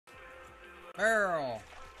Barrel.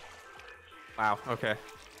 Wow. Okay.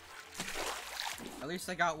 At least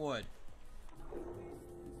I got wood.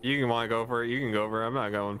 You can want to go for it. You can go for it. I'm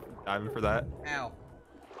not going diving for that. Ow.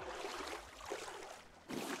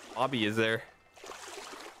 Bobby is there.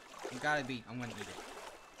 You gotta be. I'm gonna eat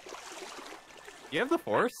it. You have the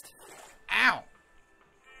forest? Ow!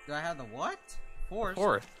 Do I have the what? Forest?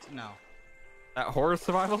 Forest. No. That horror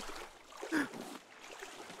survival? No,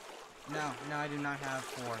 I do not have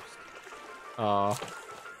forest. Oh.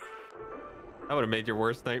 That would have made your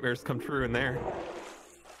worst nightmares come true in there.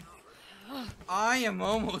 I am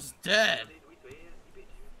almost dead.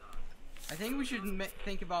 I think we should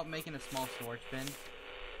think about making a small storage bin.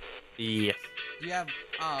 Yes. Do you have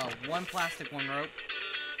one plastic, one rope?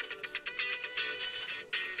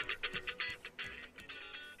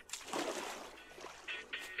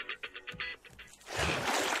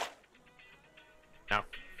 No.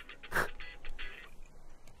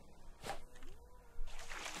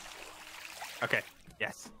 Okay.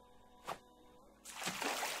 Yes.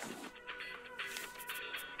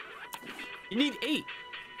 You need 8.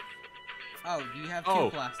 Oh, you have Oh.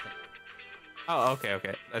 2 plastic. Oh, okay,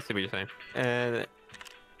 okay. I see what you're saying. And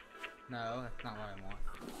No, that's not what I want.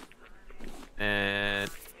 eh.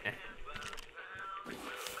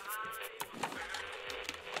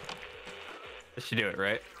 That should do it,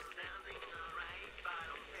 right?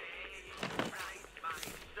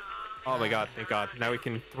 Oh my god, thank god. Now we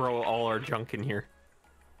can throw all our junk in here.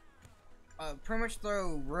 Pretty much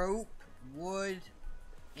throw rope, wood,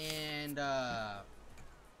 and yeah,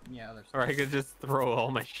 other stuff. Or I could just throw all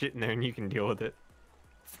my shit in there and you can deal with it.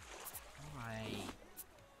 Why?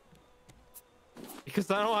 Because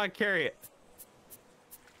I don't want to carry it.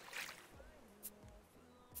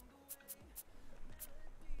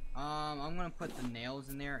 I'm gonna put the nails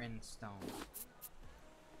in there and stone.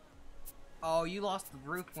 Oh, you lost the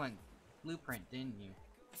blueprint, didn't you?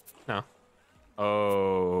 No.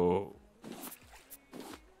 Oh.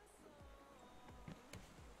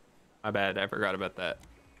 My bad, I forgot about that.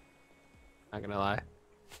 Not gonna lie.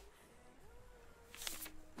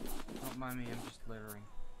 Don't mind me, I'm just littering.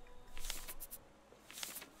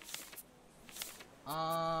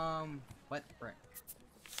 Wet brick.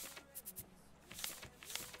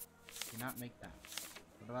 Do not make that.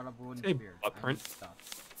 What about a wooden Say spear? butt I print. need stuff.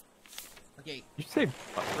 Okay, You say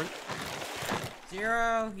butt?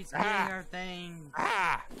 0, he's getting our thing.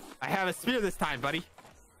 Ah! I have a spear this time, buddy.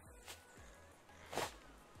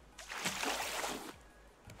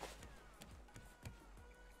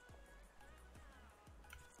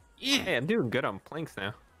 Yeah. Hey, I'm doing good on planks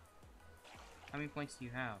now. How many points do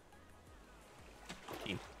you have?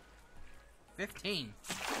 15. 15.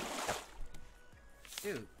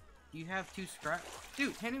 Dude, you have 2 scrap.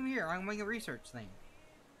 Dude, hand him here. I'm making a research thing.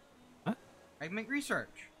 What? I can make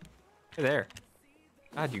research. Hey there.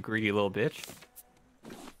 God, you greedy little bitch.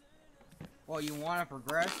 Well, you want to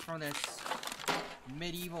progress from this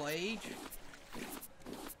medieval age?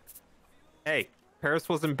 Hey, Paris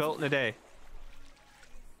wasn't built in a day.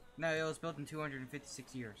 No, it was built in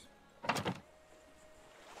 256 years.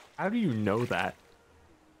 How do you know that?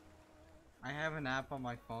 I have an app on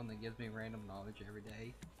my phone that gives me random knowledge every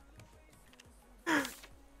day.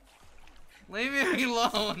 Leave me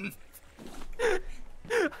alone!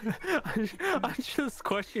 I'm just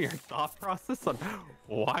questioning your thought process on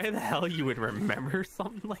why the hell you would remember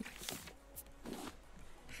something like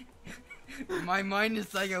that. My mind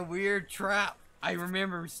is like a weird trap. I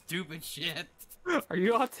remember stupid shit. Are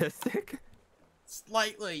you autistic?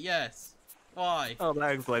 Slightly, yes. Why? Oh,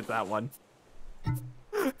 that explains that one.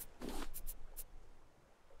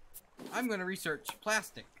 I'm gonna research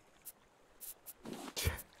plastic.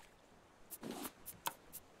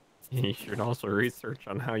 You should also research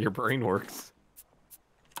on how your brain works.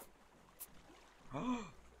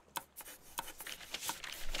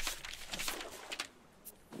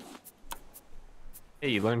 Hey,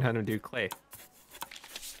 you learned how to do clay.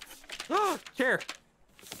 Oh, chair!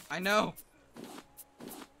 I know.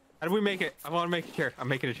 How do we make it? I want to make a chair. I'm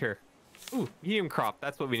making a chair. Ooh, medium crop.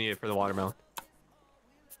 That's what we needed for the watermelon.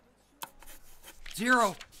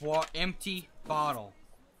 0. Empty bottle.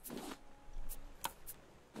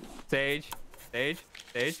 Sage. Sage.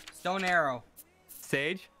 Sage. Stone arrow.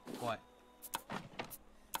 Sage. What?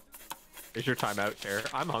 Here's your timeout, chair.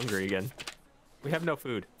 I'm hungry again. We have no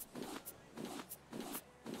food.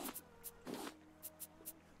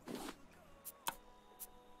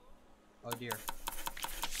 Oh dear.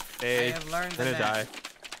 Sage. I have learned I'm gonna that. die.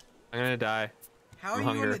 I'm gonna die. How are From you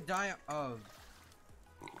hunger. gonna die? Oh.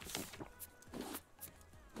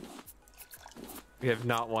 We have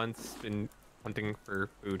not once been hunting for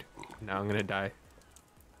food. Now I'm gonna die.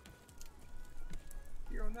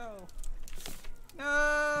 No.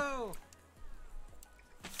 No.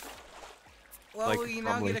 Well, Like, we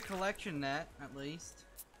now get a collection net, at least.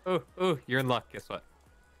 Oh, oh, you're in luck. Guess what?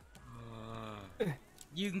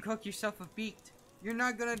 You can cook yourself a beaked. You're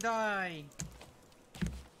not gonna die.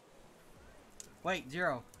 Wait,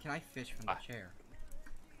 Zero. Can I fish from the chair?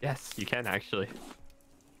 Yes, you can actually.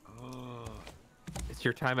 Oh. It's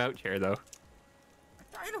your timeout chair, though.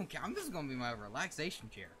 I don't care. This is gonna be my relaxation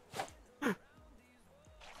chair.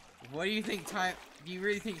 What do you think? Do you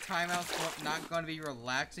really think timeout's not gonna be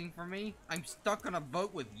relaxing for me? I'm stuck on a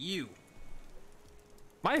boat with you.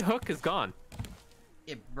 My hook is gone.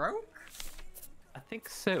 It broke? I think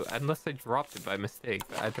so, unless I dropped it by mistake.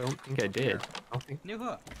 But I don't think I did. I don't think New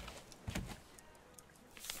hook.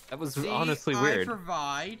 that was See, honestly weird. I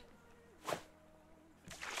provide.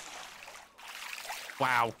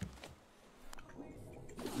 Wow.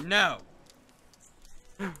 No.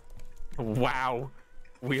 Wow.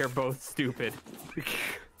 We are both stupid.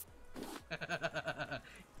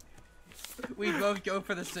 We both go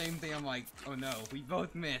for the same thing. I'm like, oh no, we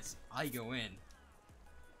both miss. I go in.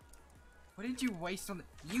 What did you waste on the—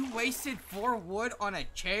 You wasted 4 wood on a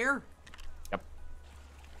chair? Yep.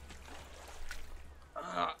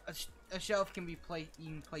 A shelf can be placed, you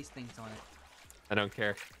can place things on it. I don't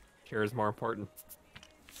care. Chair is more important.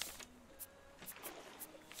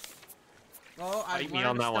 Well, I Fight me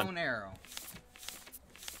on learned a that stone one. arrow.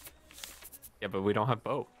 Yeah, but we don't have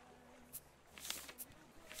bow.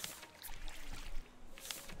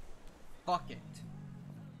 Fuck it.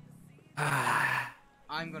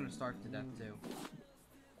 I'm gonna starve to death too.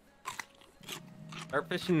 Start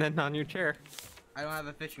fishing then on your chair. I don't have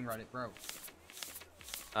a fishing rod, it broke.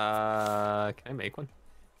 Can I make one?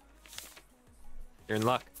 You're in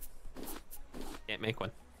luck. Can't make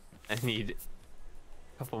one. I need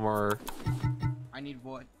a couple more. I need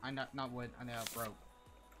wood. Not wood. I know it broke.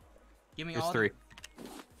 Give me There's all 3.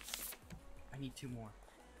 I need 2 more.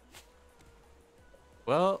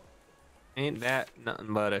 Well, ain't that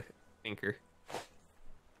nothing but a thinker.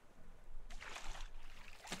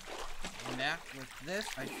 And that, with this,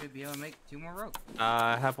 I should be able to make 2 more rope.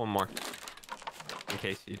 I have one more. In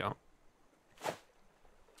case you don't.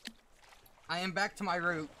 I am back to my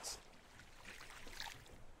roots.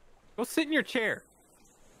 Go sit in your chair.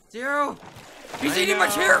 Zero! He's eating my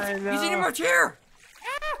chair! He's eating my chair!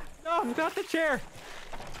 No, not the chair.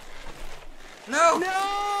 No!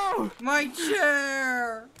 No! My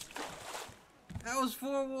chair! That was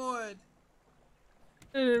 4 wood.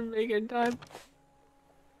 I didn't make it in time.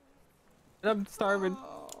 And I'm starving.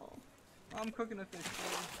 Oh, I'm cooking a fish for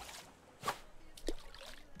you.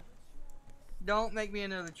 Don't make me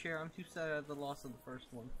another chair. I'm too sad at the loss of the first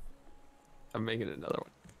one. I'm making another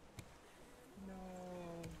one.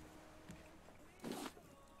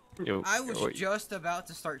 No. Yo, I was just about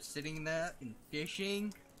to start sitting there and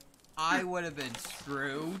fishing. I would have been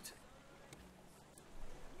screwed.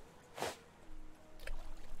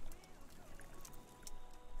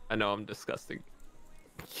 I know I'm disgusting.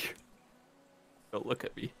 Don't look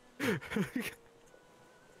at me.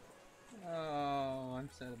 Oh, I'm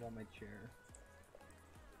sad about my chair.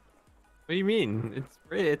 What do you mean?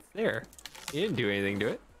 It's there. You didn't do anything to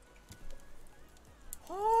it.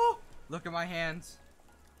 Oh, look at my hands.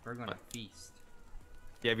 We're gonna feast.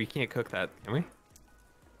 Yeah, but you can't cook that, can we?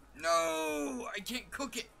 No, I can't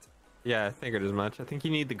cook it. Yeah, I figured as much. I think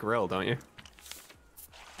you need the grill, don't you?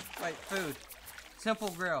 Wait, food. Simple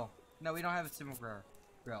grill. No, we don't have a simple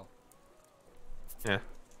grill. Yeah.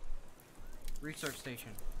 Research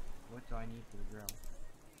station. What do I need for the grill?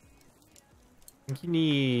 I think you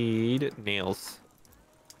need nails.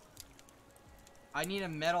 I need a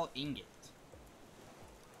metal ingot.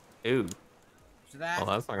 Ooh. So that Well,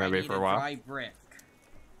 that's not gonna I be need for a while. dry brick.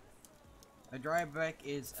 A dry brick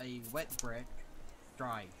is a wet brick.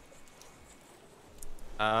 Dry.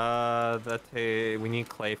 We need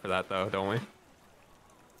clay for that though, don't we?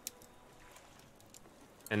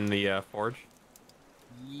 In the forge.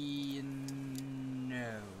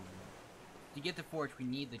 No. To get the forge, we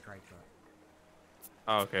need the dry brick.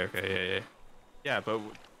 Oh, okay, yeah. Yeah, but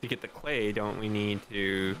to get the clay, don't we need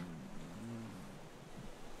to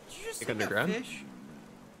Did you just dig see underground? a fish?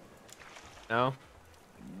 No?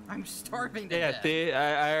 I'm starving to Yeah, death. see,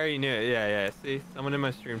 I already knew it. Yeah. See, someone in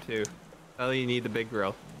my stream too. Tell you need the big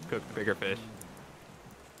grill. Cook the bigger fish.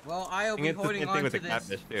 Well, I'll think be it's the holding same thing on with to the this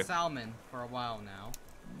catfish, too. salmon for a while now.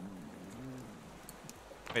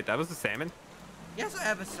 Wait, that was a salmon? Yes, I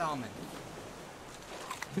have a salmon.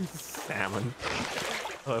 Salmon.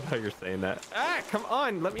 I love how you're saying that. Ah, come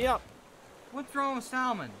on, let me up. What's wrong with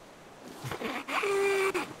salmon?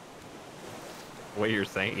 The way you're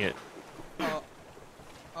saying it. Oh,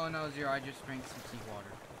 Oh no, Zero, I just drank some seawater.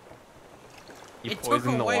 You It took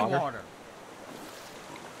poisoned the away water? water.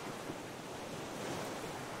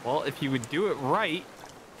 Well, if you would do it right.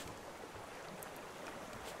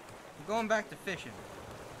 I'm going back to fishing.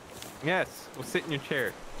 Yes, we'll sit in your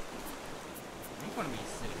chair. I'm gonna be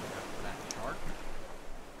sitting up for that shark.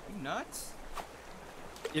 You nuts?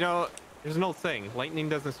 You know, there's an old saying, lightning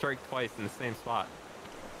doesn't strike twice in the same spot.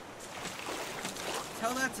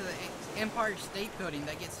 Tell that to the Empire State Building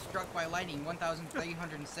that gets struck by lightning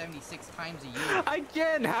 1,376 times a year.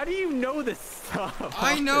 Again, how do you know this stuff?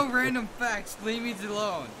 I know random facts. Leave me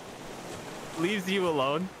alone. Leaves you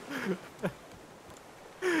alone?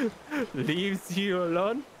 Leaves you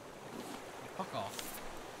alone? Fuck off.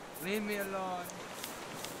 Leave me alone.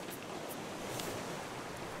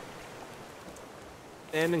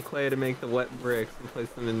 Sand and clay to make the wet bricks and place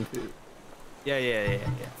them into... Yeah.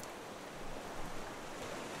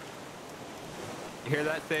 You hear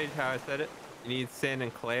that, Sage, how I said it? You need sand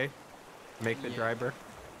and clay to make the dry brick?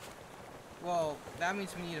 Well, that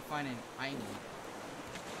means we need to find an island.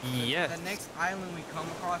 Yes. The next island we come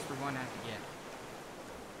across, we're going to have to get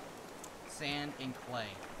sand and clay.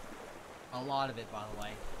 A lot of it, by the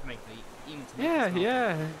way, to make the even to make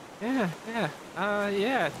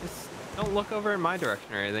yeah. Just don't look over in my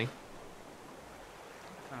direction or anything.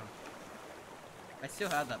 Oh. I still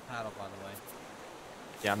have that paddle, by the way.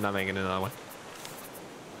 Yeah, I'm not making another one.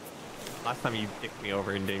 Last time you kicked me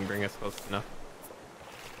over and didn't bring us close enough.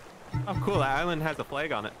 Oh, cool. That island has a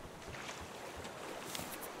flag on it.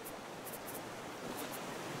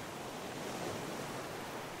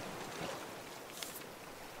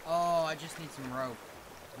 Oh, I just need some rope,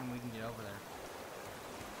 and we can get over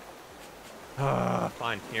there.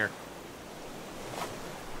 Fine. Here.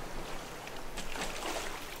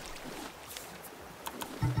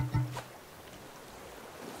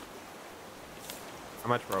 How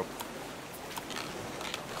much rope?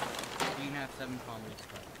 You can have 7 palm leaves.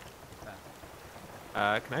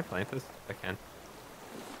 Can I plant this? I can.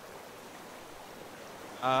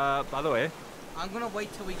 By the way, I'm gonna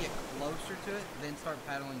wait till we get closer to it, then start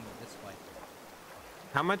paddling this way.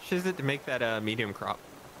 how much is it to make that medium crop?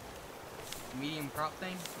 Medium crop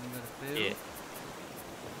thing. I'm gonna go to food. Yeah.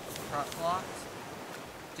 Crop blocks.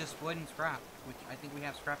 Just wood and scrap, which I think we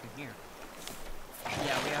have scrap in here.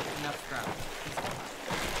 Yeah, we have enough scrap.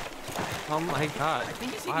 Oh my god. I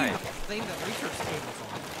think he's Why? eating the thing that research table's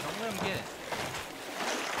on. Don't let him get it.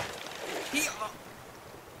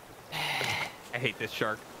 I hate this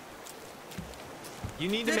shark. You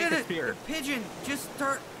need to make a spear. The pigeon just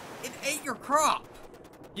it ate your crop.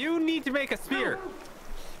 You need to make a spear.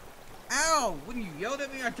 Ow! When you yelled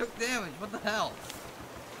at me, I took damage. What the hell?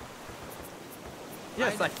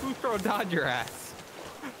 Yes, I throw dodge your ass.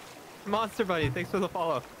 Monster Buddy, thanks for the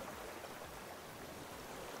follow.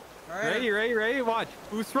 Alright. Ready? Watch.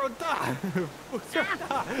 Throw dodge.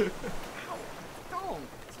 Ow! Don't.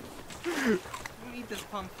 You need this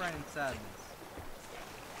pump friend in sadness.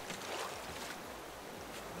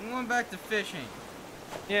 I'm going back to fishing.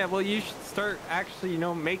 Yeah, well, you should start actually,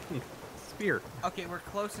 making a spear. Okay, we're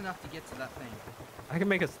close enough to get to that thing. I can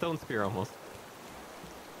make a stone spear almost.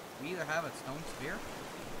 We either have a stone spear.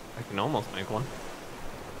 I can almost make one.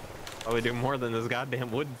 Oh, we do more than this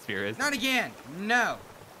goddamn wooden spear is. Not again! No!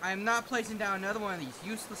 I am not placing down another one of these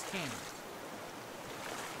useless cannons.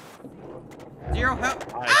 Zero, help!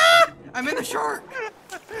 Ah! I'm in the shark!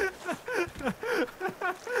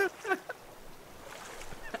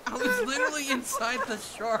 I was literally inside the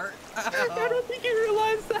shark. I don't think you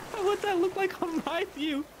realized what that looked like on my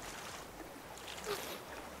view.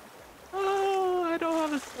 Oh, I don't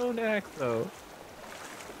have a stone axe though.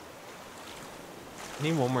 I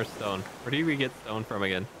need one more stone. Where do we get stone from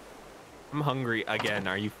again? I'm hungry again.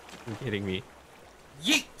 Are you kidding me?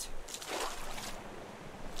 Yeet!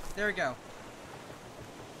 There we go.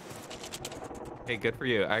 Hey, good for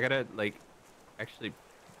you. I gotta, actually...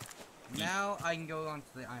 Now I can go onto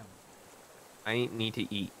the island. I need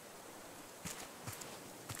to eat.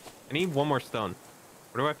 I need one more stone.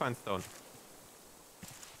 Where do I find stone?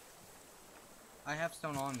 I have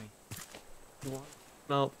stone on me.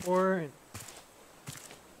 No, 4...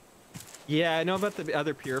 Yeah, I know about the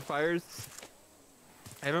other purifiers.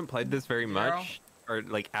 I haven't played this very much, or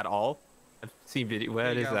at all. I've seen video.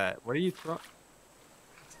 What is that? What are you throwing?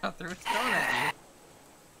 I threw a stone at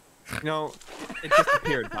you. No, it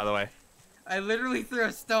disappeared. By the way, I literally threw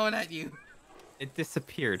a stone at you. it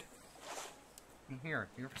disappeared. Here's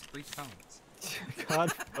 3 stones.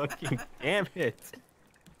 God fucking damn it!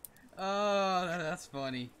 Oh, that's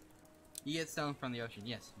funny. You get stone from the ocean.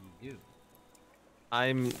 Yes, you do.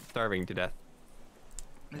 I'm starving to death.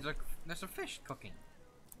 There's a fish cooking.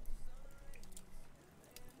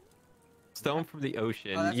 Stone from the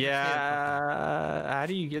ocean. Oh, that's yeah. How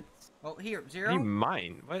do you get? Well, here, How do Zero. you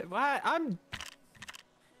mine? What? I'm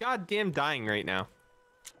goddamn dying right now.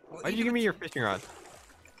 Well, Why'd you give me your fishing rod?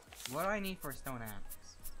 What do I need for a stone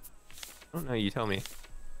axe? I don't know. You tell me.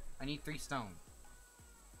 I need 3 stone.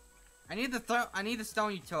 I need the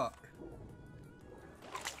stone you took.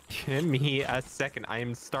 Give me a second. I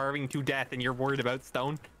am starving to death, and you're worried about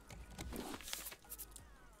stone.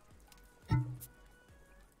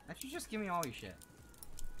 Actually, just give me all your shit.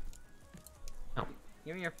 No.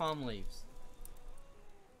 Give me your palm leaves.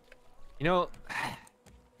 You know,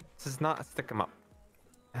 this is not stick 'em up.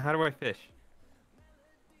 How do I fish?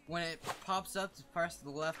 When it pops up, to press the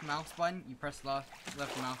left mouse button. You press the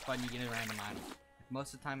left mouse button, you get a random item.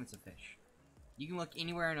 Most of the time, it's a fish. You can look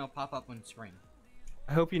anywhere and it'll pop up on screen.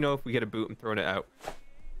 I hope you know if we get a boot, I'm throwing it out.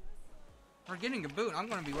 For getting a boot, I'm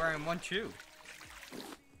going to be wearing one too.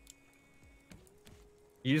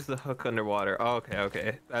 Use the hook underwater. Oh,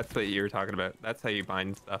 okay. That's what you were talking about. That's how you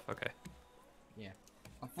bind stuff. Okay. Yeah.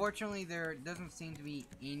 Unfortunately, there doesn't seem to be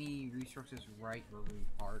any resources right where we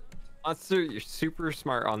parked. Monster, you're super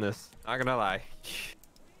smart on this. Not gonna lie.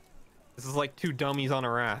 This is like 2 dummies on a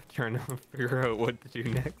raft trying to figure out what to do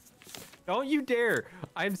next. Don't you dare!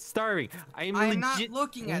 I'm starving. I'm legit not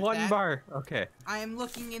looking at 1 that. bar. Okay. I am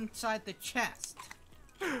looking inside the chest.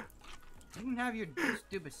 You can have your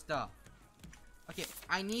stupid stuff. Okay,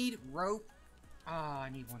 I need rope. Oh, I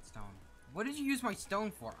need 1 stone. What did you use my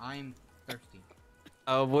stone for? I'm thirsty.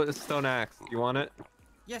 What is stone axe? You want it?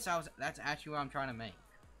 Yes, that's actually what I'm trying to make.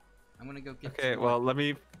 I'm gonna go get. Okay. Well, let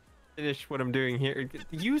me finish what I'm doing here.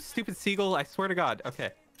 You stupid seagull! I swear to God.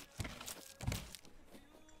 Okay.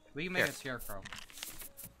 We can make Here. a scarecrow.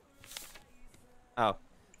 Oh. Is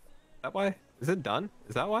that why? Is it done?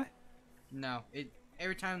 Is that why? No,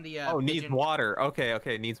 every time the Oh, needs pigeon... water.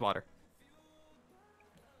 Okay, needs water.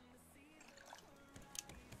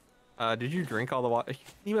 Did you drink all the water? You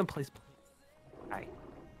didn't even place. Hi.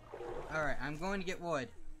 All right, I'm going to get wood.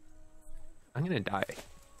 I'm gonna die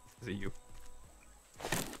because of you.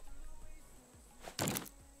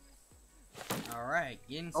 All right,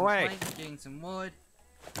 getting some Away. planks, getting some wood.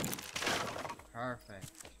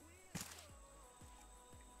 Perfect.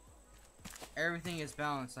 Everything is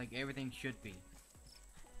balanced like everything should be.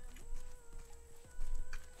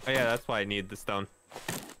 Oh yeah, that's why I need the stone.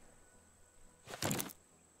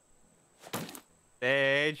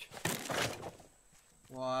 Sage,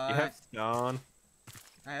 What? you have stone.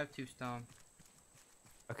 I have 2 stone.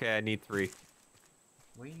 Okay, I need 3.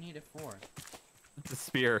 What do you need it for? It's a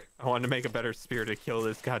spear. I wanted to make a better spear to kill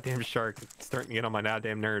this goddamn shark. It's starting to get on my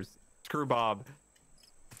goddamn nerves. Screw Bob.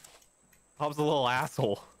 Bob's a little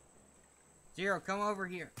asshole. Zero, come over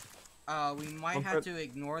here. We might have to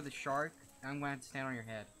ignore the shark. I'm going to have to stand on your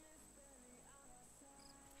head.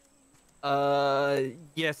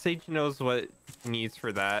 Yeah, Sage knows what he needs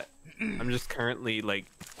for that. I'm just currently, like,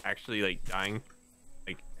 actually, like, dying.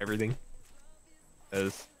 Like, everything.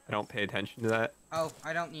 Because I don't pay attention to that. Oh,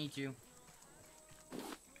 I don't need you.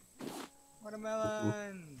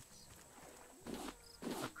 Watermelons!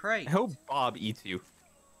 A crate. I hope Bob eats you.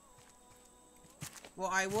 Well,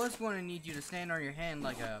 I was going to need you to stand on your hand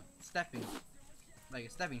like a stepping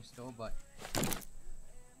stool, but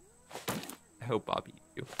I hope Bob eats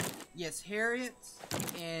you. yes, Harriets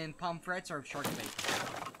and pomfrets are shark bait.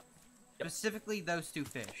 Yep. Specifically, those 2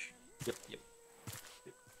 fish. Yep.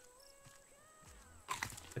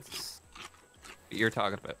 It's what you're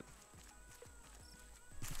talking about.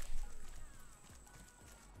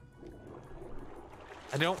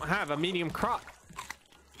 I don't have a medium croc.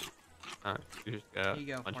 You just Here you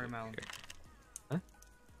go, punch it watermelon. here. Huh?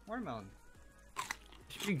 Watermelon.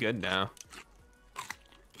 Should be good now.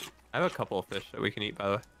 I have a couple of fish that we can eat, by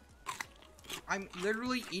the way. I'm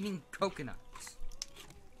literally eating coconuts.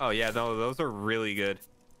 Oh yeah, no, those are really good.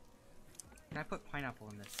 Can I put pineapple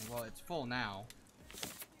in this one? Well, it's full now.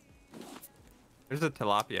 There's a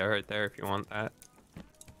tilapia right there if you want that. Oh,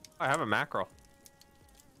 I have a mackerel.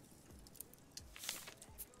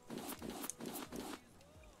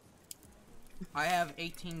 I have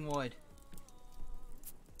 18 wood.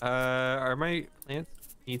 Are my plants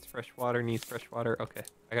needs fresh water? Needs fresh water. Okay,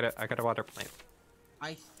 I gotta water plant.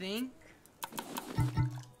 I think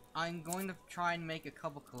I'm going to try and make a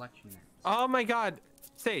couple collection nets. Oh my God,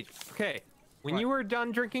 Sage. Okay, when What? you are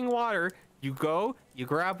done drinking water, you go, you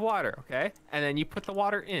grab water, okay, and then you put the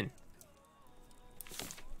water in.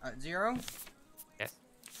 Zero? Yes.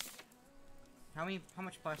 How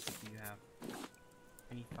much plastic do you have?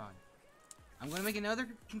 I need 5. I'm gonna make another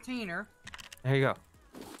container. There you go.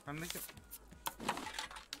 I'm gonna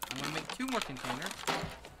make 2 more containers.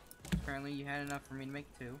 Apparently you had enough for me to make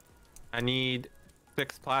 2. I need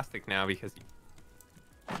 6 plastic now because.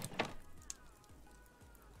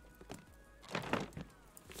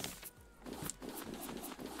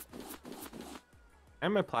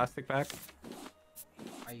 And my plastic back.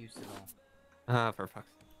 I used it all. Ah, for fuck's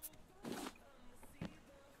sake.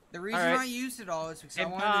 The reason I used it all is because Hey, I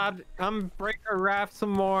wanted Bob, come break our raft some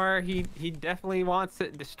more. He definitely wants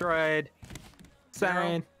it destroyed.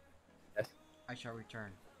 Saying. Yes. I shall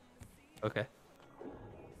return. Okay.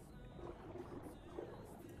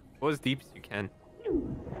 Go as deep as you can.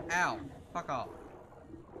 Ow. Fuck off.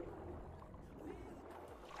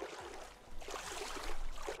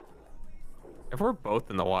 If we're both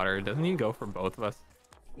in the water, doesn't he go for both of us?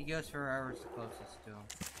 He goes for whoever's closest to him.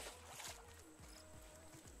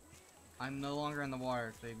 I'm no longer in the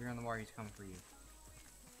water, so if you're in the water, he's coming for you.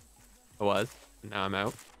 I was. Now I'm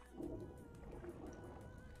out.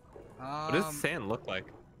 What does sand look like?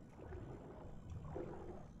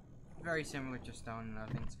 Very similar to stone and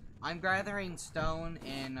other things. I'm gathering stone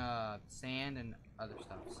and sand and other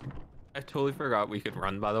stuffs. I totally forgot we could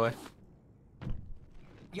run, by the way.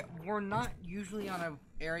 Yeah, we're not usually on an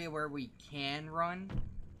area where we can run.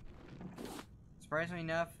 Surprisingly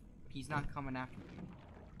enough, he's not coming after me.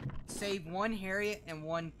 Save 1 Harriet and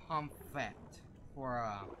 1 Pomfret for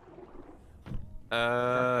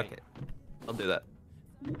Okay. I'll do that.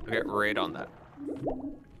 I'll get right on that.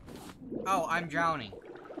 Oh, I'm drowning.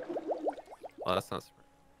 Well, that's not smart.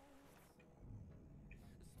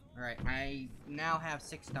 Alright, I now have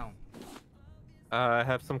 6 stone. I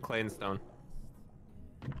have some clay and stone.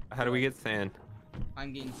 How do we get sand?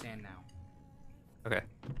 I'm getting sand now. Okay.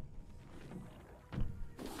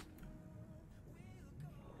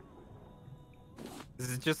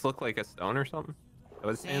 Does it just look like a stone or something?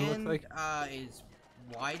 What does sand look like? Is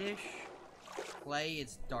whitish. Clay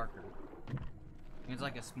is darker. It's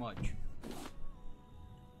like a smudge.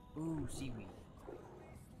 Ooh, seaweed.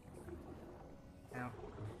 Now,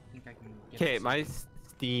 I think I can get Okay, my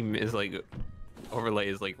Steam is like overlay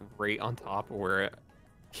is like right on top of where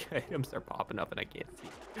items are popping up and I can't see.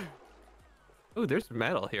 Oh, there's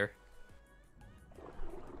metal here.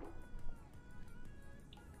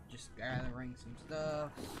 Just gathering some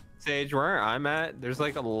stuff. Sage, where I'm at, there's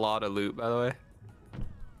like a lot of loot, by the way.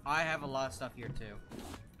 I have a lot of stuff here too.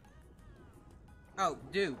 Oh,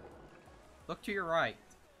 dude. Look to your right.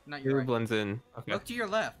 Not your Who right. blends in? Okay. Look to your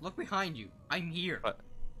left. Look behind you. I'm here. What?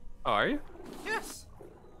 Oh, are you? Yes.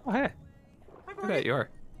 Oh, hey. Hi, I buddy. bet you are.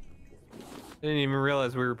 I didn't even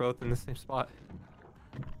realize we were both in the same spot.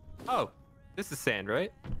 Oh, this is sand,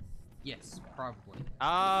 right? Yes, probably.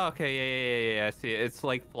 Oh, okay, yeah, I see it. It's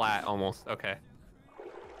like flat almost. Okay.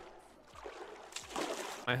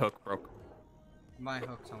 My hook broke. My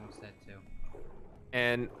hook's almost dead too.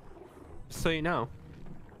 And so you know,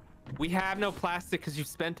 we have no plastic because you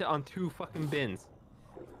spent it on 2 fucking bins.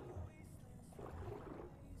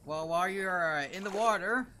 Well, while you're in the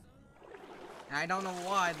water, I don't know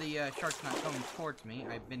why the shark's not coming towards me.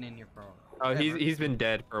 I've been in here for. Oh, he's been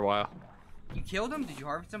dead for a while. You killed him? Did you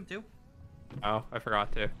harvest him too? Oh, I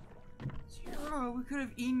forgot to. Zero. We could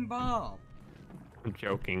have eaten Bob. I'm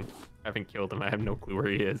joking. I haven't killed him. I have no clue where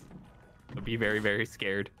he is. I'll be very, very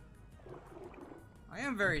scared. I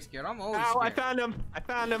am very scared. I'm always Oh, scared. I found him! I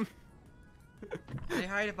found him! Say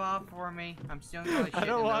hi to Bob for me. I'm stealing all the shit. I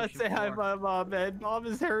don't want to say hi to my mom, man. Mom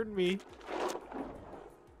is hurting me.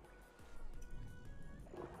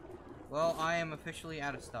 Well, I am officially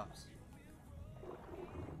out of stuffs.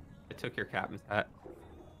 I took your captain's hat.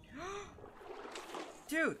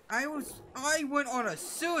 Dude, I went on a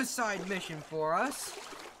suicide mission for us.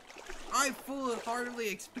 I full-heartedly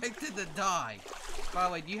expected to die. By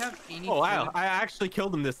the way, do you have any Oh, wow. food? I actually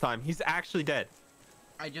killed him this time. He's actually dead.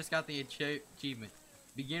 I just got the achievement.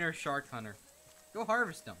 Beginner Shark Hunter. Go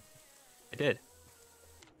harvest them. I did.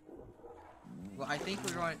 Well, I think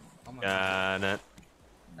we're going... Oh my god. Dun,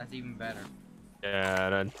 That's even better.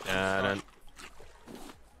 dun, dun, dun,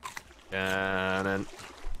 dun,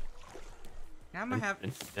 Now I'm gonna have...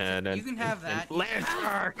 dun, You can have that. Land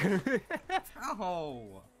shark!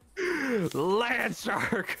 Oh! Land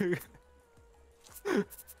shark!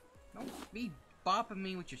 Don't be bopping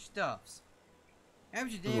me with your stuffs. Have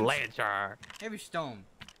your damn... Land shark! Have your stone.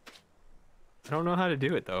 I don't know how to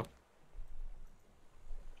do it though.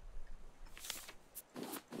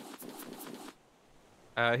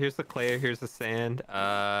 Here's the clay, here's the sand.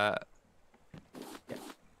 Yeah.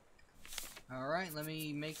 Alright, let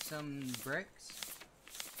me make some bricks.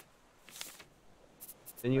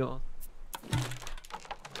 Then you'll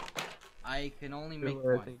I can only do make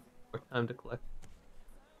what I one. think more time to collect.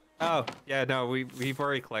 Oh, yeah, no, we've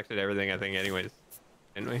already collected everything, I think, anyways.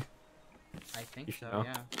 Didn't we? I think You should so, know.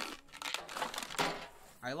 yeah.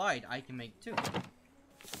 I lied. I can make 2.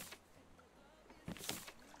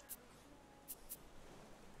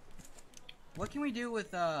 What can we do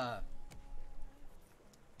with What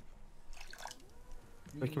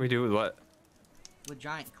can we do with what? with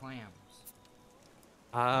giant clams?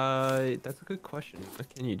 That's a good question. What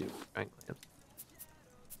can you do with giant clams?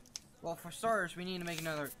 Well, for starters, we need to make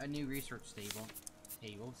a new research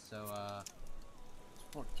table. So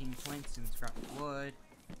 14 planks and scrap wood.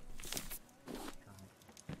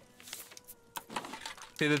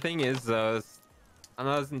 See, the thing is, I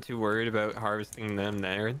wasn't too worried about harvesting them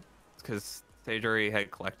there, because Sage already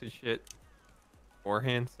had collected shit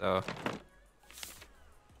beforehand, so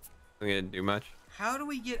I didn't do much. How do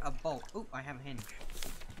we get a bolt? Oh, I have a hinge.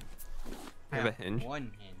 I have a hinge?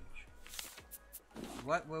 1 hinge.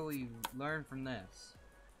 What will we learn from this?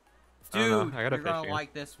 I don't know, Dude, I got a you're gonna fish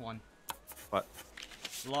like this one. What?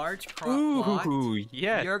 Large crop plot. Ooh,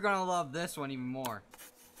 yeah. You're gonna love this one even more.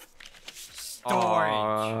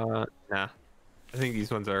 Storage. Nah. I think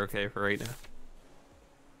these ones are okay for right now.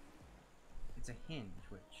 It's a hinge,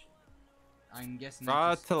 which I'm guessing.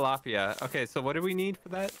 Raw tilapia. Okay, so what do we need for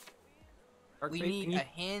that? Shark We bait need thingy?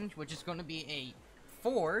 a hinge, which is going to be a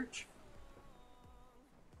forge.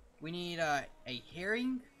 We need a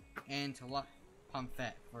herring and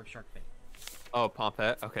pomfret for shark bait. Oh,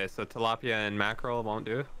 pomfret. Okay, so tilapia and mackerel won't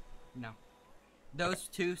do? No. Those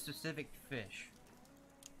 2 specific fish.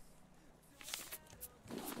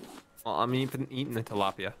 Well, I'm eating the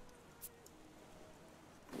tilapia.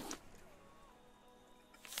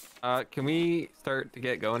 Can we start to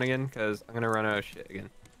get going again? Because I'm gonna run out of shit again.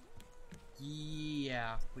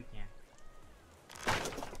 Yeah, we can.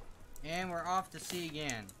 And we're off to sea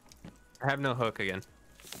again. I have no hook again.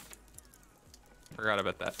 Forgot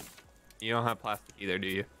about that. You don't have plastic either, do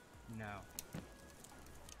you? No.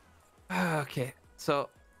 Okay, so...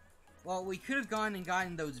 Well, we could have gone and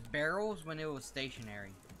gotten those barrels when it was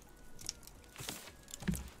stationary.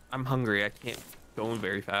 I'm hungry. I can't go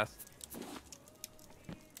very fast.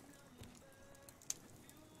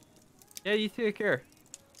 Yeah, you take care.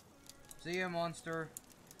 See ya, monster.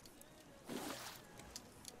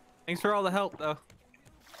 Thanks for all the help, though.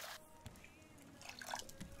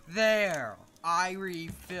 There! I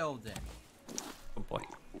refilled it. Oh boy.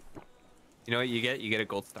 You know what you get? You get a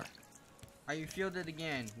gold star. I refilled it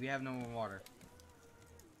again. We have no more water.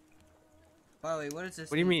 By the way, what is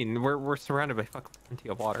this? What do you mean? We're surrounded by fucking plenty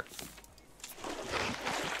of water.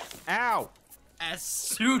 Ow! As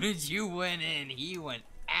soon as you went in, he went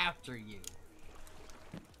after you.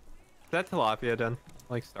 Is that tilapia done? I'm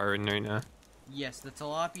like starving right now. Yes, the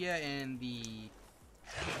tilapia and the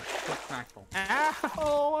cooked mackerel.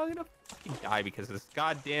 Ow! I'm gonna fucking die because of this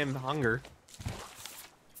goddamn hunger.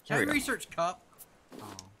 Can I There we go. research cup? Oh.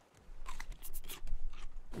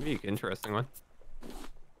 Maybe an interesting one.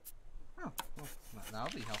 Oh, well,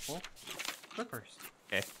 that'll be helpful. Clippers.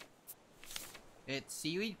 Okay. It's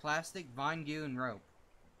seaweed, plastic, vine goo, and rope.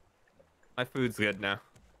 My food's good now.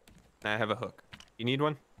 And I have a hook. You need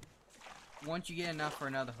one? Once you get enough for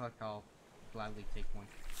another hook, I'll gladly take one.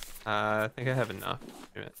 I think I have enough.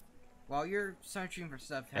 Wait a minute. While you're searching for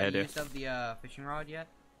stuff, Yeah, I have do. you used up the fishing rod yet?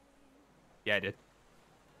 Yeah, I did.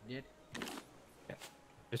 You did? Yeah.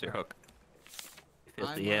 Here's your hook. I'm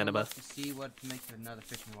Filthy gonna animal. look to see what to make another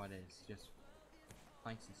fishing rod is. Just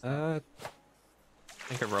planks and stuff. I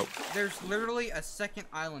think a rope. There's literally a second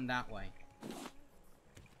island that way.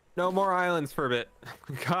 No more islands for a bit.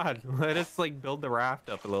 God, let us like build the raft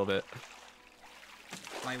up a little bit.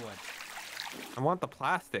 My wood. I want the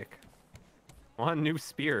plastic. I want a new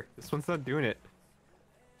spear. This one's not doing it.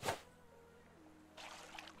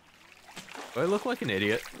 Do I look like an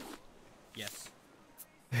idiot? Yes.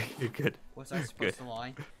 You're good. Was I supposed Good. to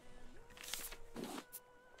lie?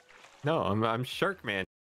 No, I'm Shark Man.